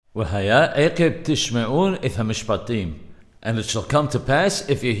V'haya Eqeb tishme'un et hamishpatim. And it shall come to pass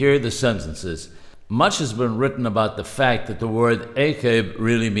if you hear the sentences. Much has been written about the fact that the word Eqeb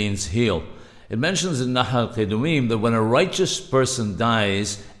really means heel. It mentions in Nahal Kedumim that when a righteous person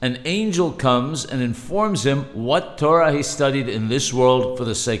dies, an angel comes and informs him what Torah he studied in this world for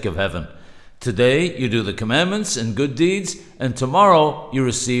the sake of heaven. Today you do the commandments and good deeds, and tomorrow you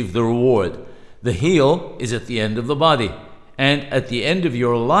receive the reward. The heel is at the end of the body, and at the end of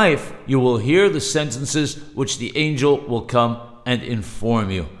your life you will hear the sentences which the angel will come and inform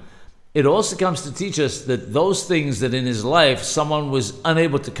you. It also comes to teach us that those things that in his life someone was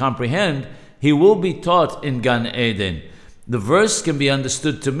unable to comprehend, he will be taught in Gan Eden. The verse can be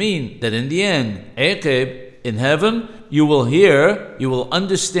understood to mean that in the end, Eqeb, in heaven, you will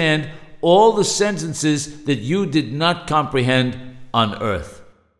understand all the sentences that you did not comprehend on earth.